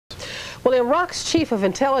Well, Iraq's chief of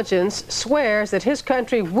intelligence swears that his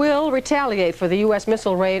country will retaliate for the U.S.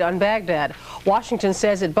 missile raid on Baghdad. Washington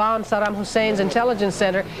says it bombed Saddam Hussein's intelligence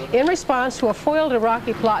center in response to a foiled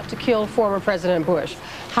Iraqi plot to kill former President Bush.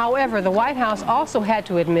 However, the White House also had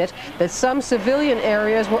to admit that some civilian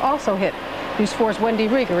areas were also hit. News 4's Wendy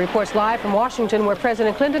Rieger reports live from Washington, where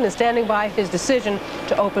President Clinton is standing by his decision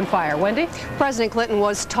to open fire. Wendy? President Clinton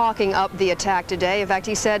was talking up the attack today. In fact,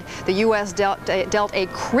 he said the U.S. dealt a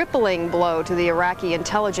crippling blow to the Iraqi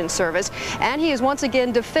intelligence service, and he is once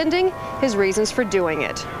again defending his reasons for doing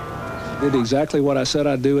it. I did exactly what I said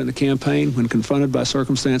I'd do in the campaign. When confronted by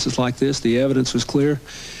circumstances like this, the evidence was clear,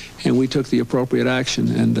 and we took the appropriate action.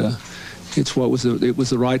 And it was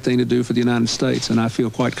the right thing to do for the United States, and I feel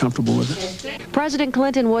quite comfortable with it. President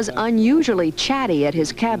Clinton was unusually chatty at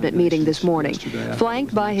his cabinet meeting this morning.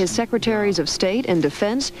 Flanked by his secretaries of state and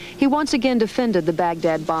defense, he once again defended the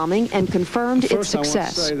Baghdad bombing and confirmed its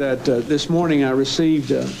success. I want to say that this morning I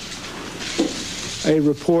received a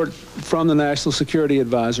report from the National Security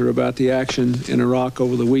Advisor about the action in Iraq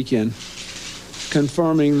over the weekend,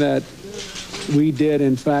 confirming that we did,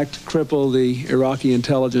 in fact, cripple the Iraqi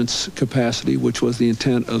intelligence capacity, which was the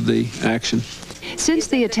intent of the action. Since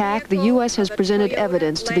the attack, the U.S. has presented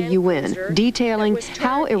evidence to the UN detailing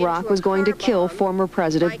how Iraq was going to kill former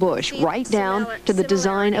President Bush, right down to the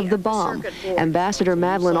design of the bomb. Ambassador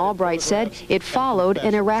Madeleine Albright said it followed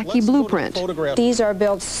an Iraqi blueprint. These are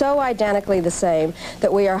built so identically the same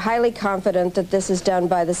that we are highly confident that this is done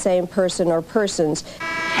by the same person or persons.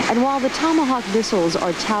 And while the Tomahawk missiles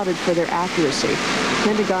are touted for their accuracy, the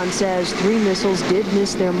Pentagon says 3 missiles did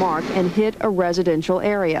miss their mark and hit a residential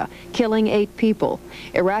area, killing 8 people.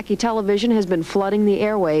 Iraqi television has been flooding the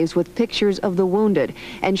airwaves with pictures of the wounded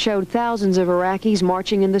and showed thousands of Iraqis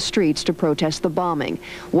marching in the streets to protest the bombing.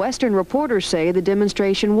 Western reporters say the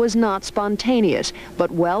demonstration was not spontaneous, but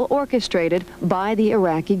well orchestrated by the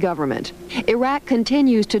Iraqi government. Iraq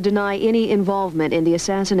continues to deny any involvement in the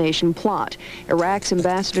assassination plot. Iraq's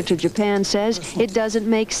ambassador to Japan says it doesn't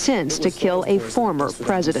make sense to kill a former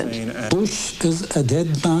president. Bush is a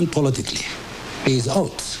dead man politically. He is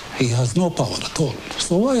out. He has no power at all.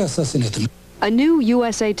 So why assassinate him? A new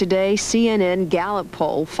USA Today CNN Gallup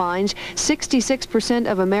poll finds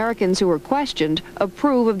 66% of Americans who were questioned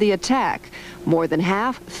approve of the attack. More than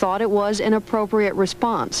half thought it was an appropriate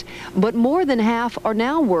response. But more than half are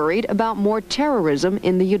now worried about more terrorism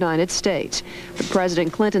in the United States. But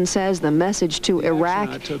President Clinton says the message to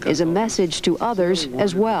Iraq is a message to others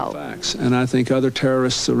as well. And I think other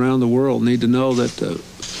terrorists around the world need to know that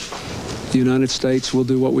the United States will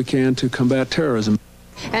do what we can to combat terrorism.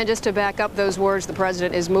 And just to back up those words, the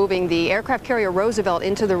president is moving the aircraft carrier Roosevelt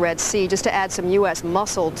into the Red Sea just to add some U.S.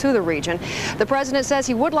 muscle to the region. The president says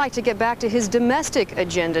he would like to get back to his domestic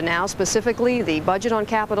agenda now, specifically the budget on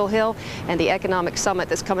Capitol Hill and the economic summit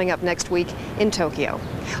that's coming up next week in Tokyo.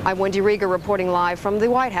 I'm Wendy Rieger reporting live from the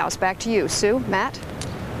White House. Back to you, Sue, Matt.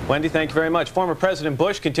 Wendy, thank you very much. Former President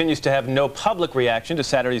Bush continues to have no public reaction to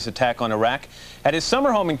Saturday's attack on Iraq. At his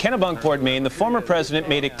summer home in Kennebunkport, Maine, the former president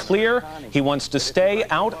made it clear he wants to stay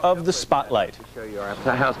out of the spotlight. Show you our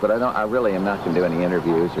house, but I really am not going to do any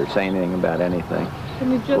interviews or say anything about anything.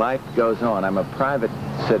 Life goes on. I'm a private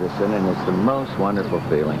citizen, and it's the most wonderful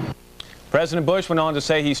feeling. President Bush went on to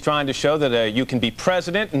say he's trying to show that you can be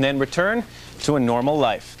president and then return to a normal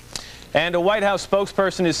life. And a White House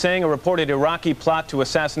spokesperson is saying a reported Iraqi plot to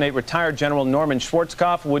assassinate retired General Norman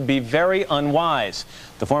Schwarzkopf would be very unwise.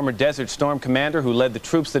 The former Desert Storm commander who led the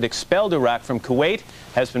troops that expelled Iraq from Kuwait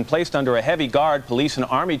has been placed under a heavy guard. Police and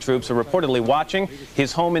Army troops are reportedly watching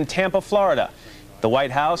his home in Tampa, Florida. The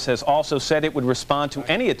White House has also said it would respond to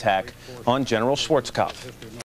any attack on General Schwarzkopf.